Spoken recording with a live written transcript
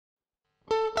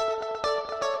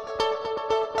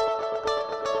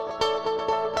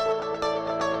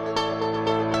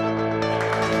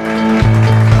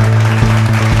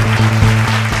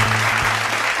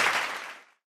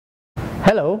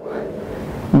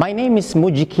My name is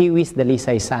Mudjekeewis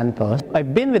D Santos.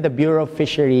 I've been with the Bureau of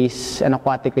Fisheries and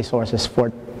Aquatic Resources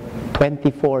for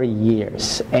 24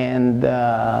 years, and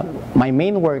my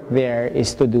main work there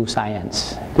is to do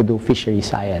science, to do fishery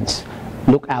science,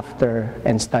 look after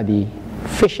and study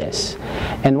fishes.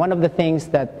 And one of the things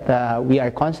that we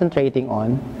are concentrating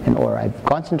on, or I've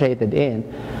concentrated in,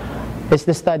 is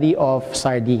the study of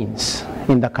sardines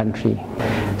in the country.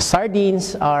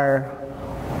 Sardines are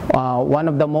one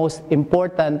of the most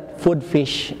important food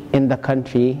fish in the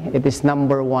country. It is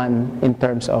 #1 in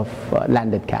terms of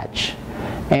landed catch.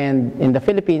 And in the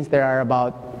Philippines, there are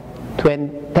about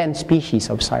 10 species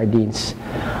of sardines.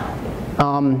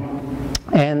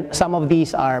 And some of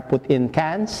these are put in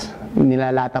cans,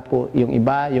 nilalata po yung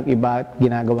iba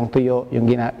ginagawang tuyo, yung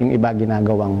iba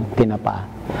ginagawang tinapa.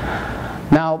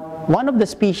 Now, one of the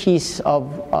species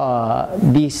of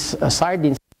these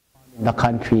sardines in the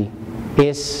country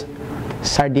is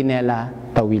Sardinella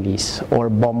tawilis, or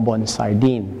bonbon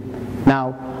sardine.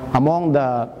 Now, among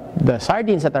the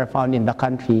sardines that are found in the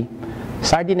country,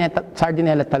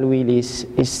 Sardinella tawilis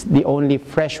is the only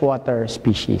freshwater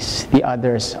species. The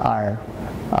others are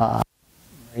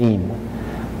marine.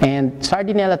 And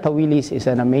Sardinella tawilis is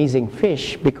an amazing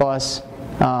fish because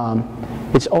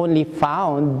it's only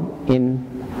found in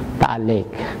Taal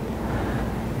Lake.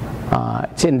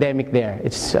 It's endemic there.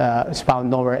 It's found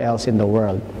nowhere else in the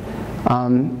world.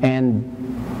 And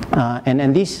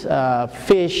this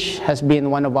fish has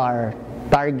been one of our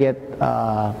target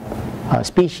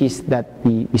species that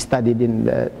we studied in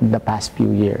the past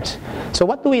few years. So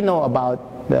what do we know about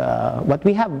what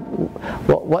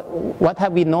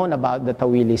have we known about the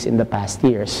tawilis in the past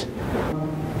years?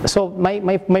 So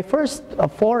my first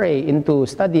foray into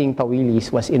studying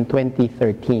tawilis was in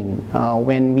 2013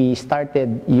 when we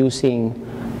started using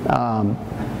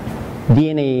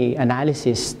DNA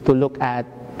analysis to look at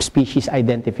species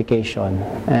identification.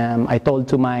 I told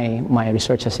to my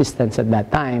research assistants at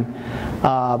that time,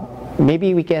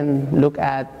 maybe we can look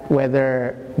at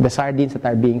whether the sardines that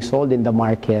are being sold in the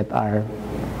market are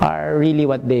really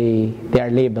what they are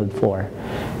labeled for.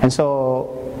 And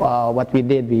so what we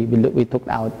did, we took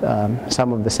out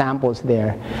some of the samples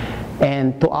there,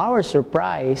 and to our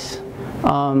surprise,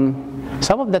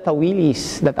 some of the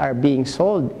tawilis that are being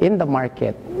sold in the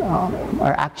market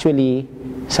are actually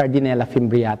Sardinella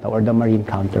fimbriata, or the marine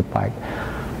counterpart.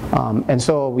 And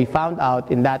so we found out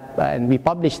in that, and we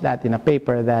published that in a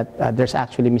paper, that there's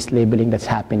actually mislabeling that's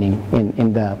happening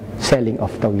in the selling of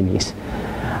tawilis.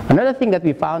 Another thing that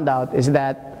we found out is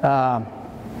that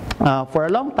for a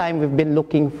long time we've been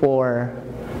looking for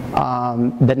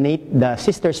the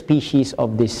sister species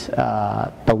of this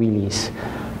tawilis.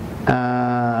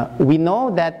 We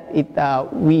know that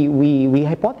we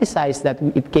hypothesized that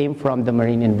it came from the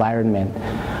marine environment,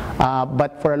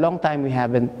 but for a long time we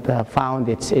haven't found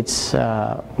its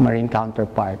marine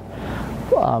counterpart.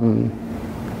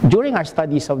 During our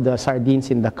studies of the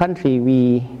sardines in the country,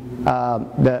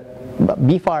 the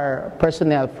BFAR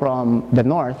personnel from the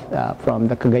north, from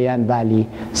the Cagayan Valley,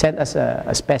 sent us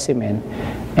a specimen,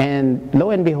 and lo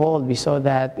and behold, we saw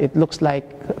that it looks like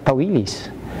tawilis.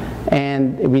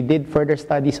 And we did further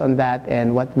studies on that,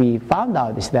 and what we found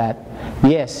out is that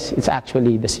yes, it's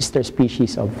actually the sister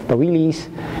species of tawilis,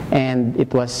 and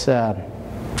it was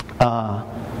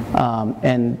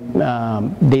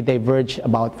they diverged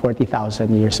about 40,000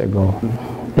 years ago.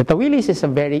 The tawilis is a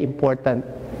very important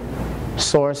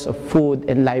source of food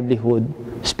and livelihood,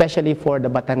 especially for the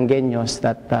Batangueños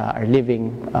that are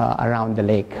living around the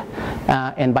lake,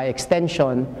 and by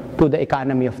extension to the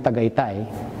economy of Tagaytay,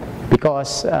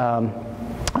 because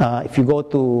if you go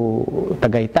to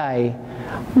Tagaytay,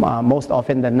 most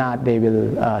often than not they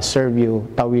will serve you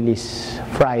tawilis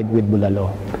fried with bulalo.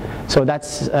 So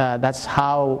that's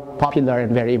how popular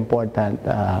and very important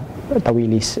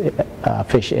tawilis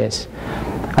fish is.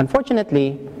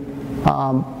 Unfortunately,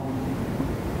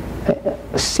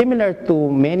 similar to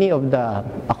many of the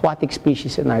aquatic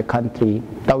species in our country,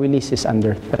 tawilis is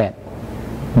under threat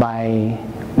by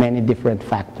many different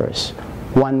factors.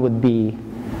 One would be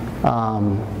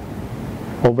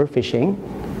overfishing.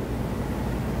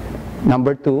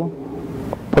 Number 2,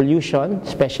 pollution,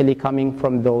 especially coming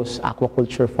from those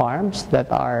aquaculture farms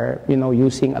that are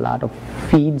using a lot of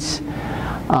feeds,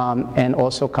 and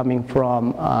also coming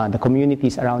from the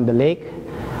communities around the lake.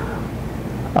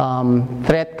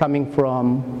 Threat coming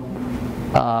from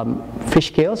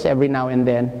fish kills every now and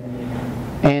then,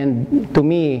 and to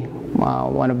me,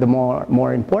 one of the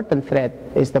more important threat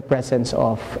is the presence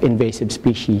of invasive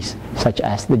species such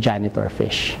as the janitor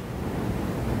fish.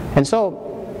 And so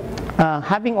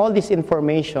having all this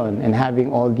information and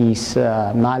having all this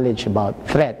knowledge about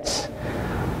threats,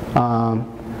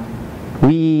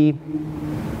 we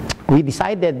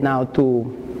decided now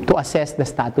to assess the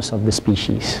status of the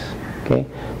species. Okay?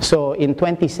 So in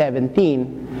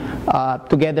 2017,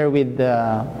 together with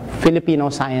the Filipino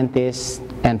scientists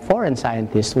and foreign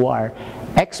scientists who are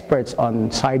experts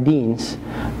on sardines,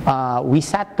 we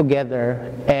sat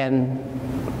together and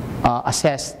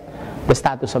assessed the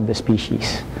status of the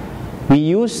species. We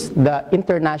used the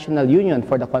International Union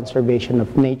for the Conservation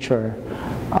of Nature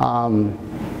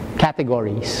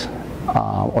categories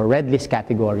or red list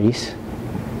categories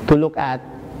to look at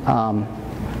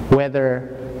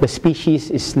whether the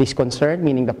species is least concerned,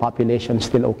 meaning the population is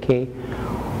still okay.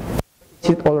 Is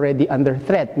it already under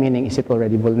threat, meaning is it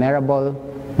already vulnerable,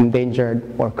 endangered,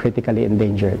 or critically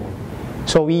endangered?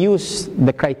 So we use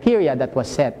the criteria that was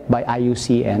set by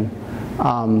IUCN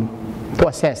to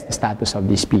assess the status of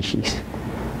these species.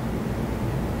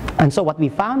 And so what we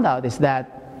found out is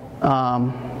that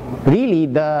really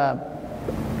the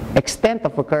extent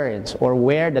of occurrence or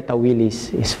where the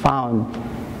Tawilis is found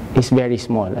is very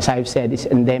small. As I've said, it's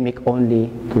endemic only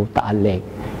to Taal Lake.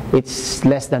 It's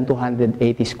less than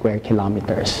 280 square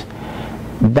kilometers.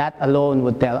 That alone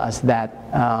would tell us that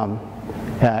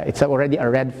it's already a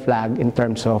red flag in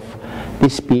terms of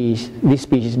this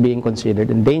species being considered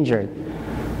endangered.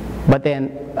 But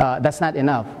then that's not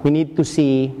enough. We need to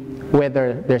see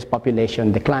whether there's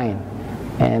population decline.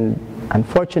 And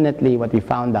unfortunately, what we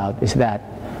found out is that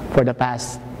for the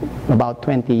past about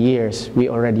 20 years, we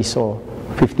already saw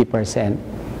 50%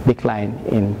 decline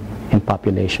in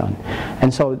population.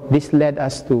 And so this led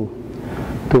us to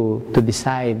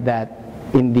decide that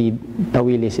indeed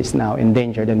Tawilis is now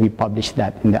endangered, and we published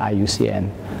that in the IUCN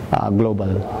global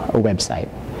website.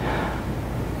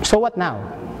 So what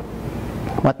now?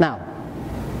 What now?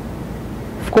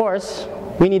 Of course,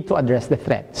 we need to address the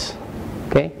threats.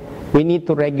 Okay? We need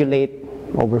to regulate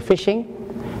overfishing.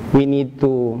 We need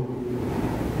to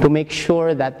make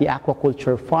sure that the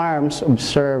aquaculture farms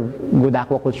observe good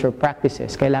aquaculture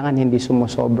practices. Kailangan hindi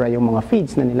sumusobra yung mga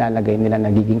feeds na nilalagay nila,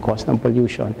 nagiging cause ng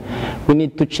pollution. We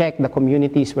need to check the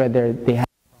communities whether they have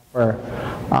proper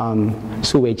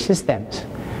sewage systems.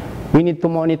 We need to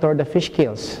monitor the fish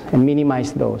kills and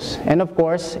minimize those. And of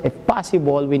course, if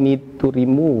possible, we need to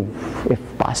remove, if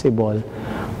possible,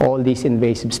 all these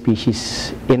invasive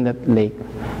species in that lake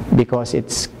because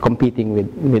it's competing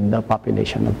with the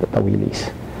population of the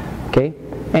Tawilis. Okay?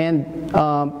 And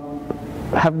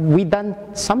have we done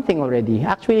something already?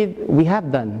 Actually, we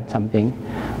have done something.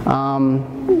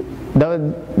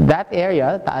 That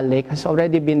area, Taal Lake, has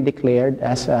already been declared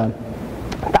as a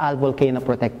Taal volcano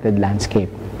protected landscape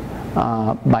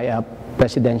by a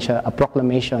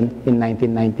proclamation in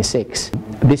 1996.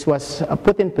 This was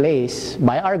put in place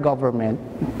by our government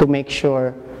to make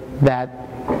sure that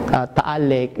Taal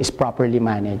Lake is properly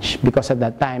managed, because at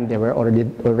that time they were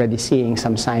already seeing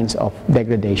some signs of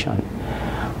degradation.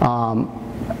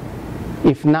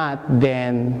 If not,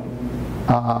 then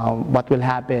what will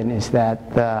happen is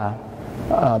that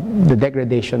the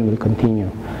degradation will continue.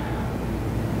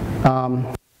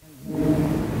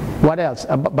 What else?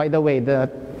 By the way, the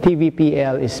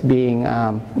TVPL is being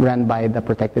run by the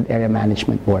Protected Area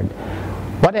Management Board.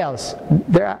 What else?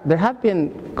 There have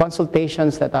been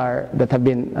consultations that have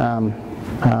been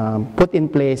put in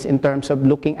place in terms of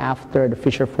looking after the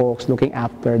fisher folks, looking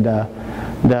after the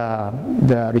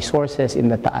resources in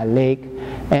the Taal Lake,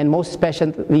 and most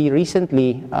especially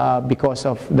recently, because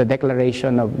of the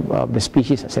declaration of the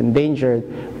species as endangered,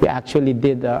 we actually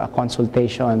did a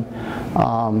consultation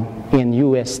in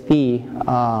UST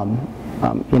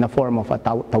in a form of a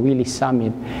Tawilis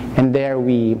summit, and there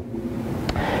we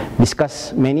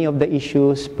discussed many of the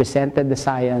issues, presented the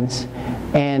science,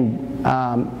 and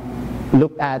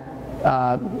looked at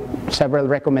several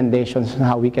recommendations on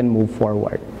how we can move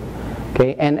forward.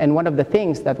 Okay? And one of the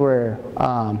things that were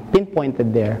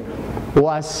pinpointed there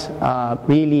was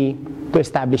really to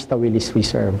establish Tawilis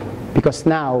Reserve, because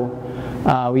now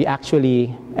we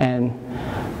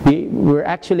were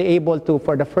actually able to,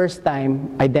 for the first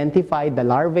time, identify the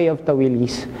larvae of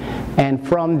Tawilis, and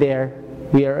from there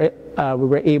we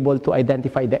were able to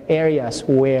identify the areas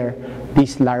where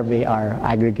these larvae are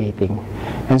aggregating.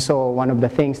 And so one of the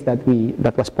things that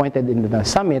was pointed in the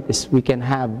summit is we can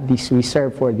have this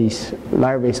reserve for these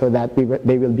larvae so that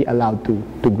they will be allowed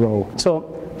to grow.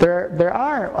 So there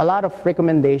are a lot of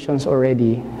recommendations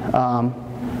already,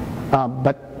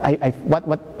 but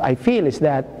what I feel is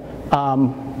that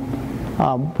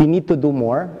we need to do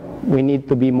more. We need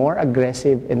to be more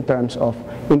aggressive in terms of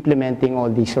implementing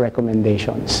all these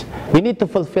recommendations. We need to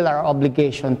fulfill our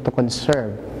obligation to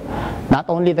conserve, not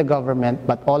only the government,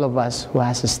 but all of us who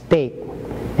has a stake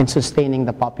in sustaining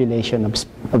the population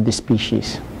of the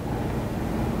species.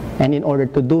 And in order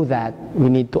to do that, we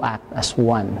need to act as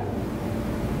one,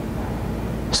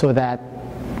 so that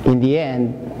in the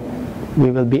end, we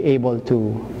will be able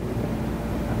to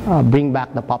bring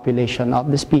back the population of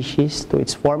the species to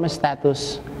its former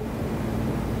status,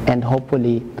 and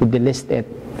hopefully to delist it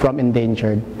from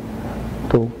endangered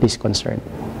to this concern.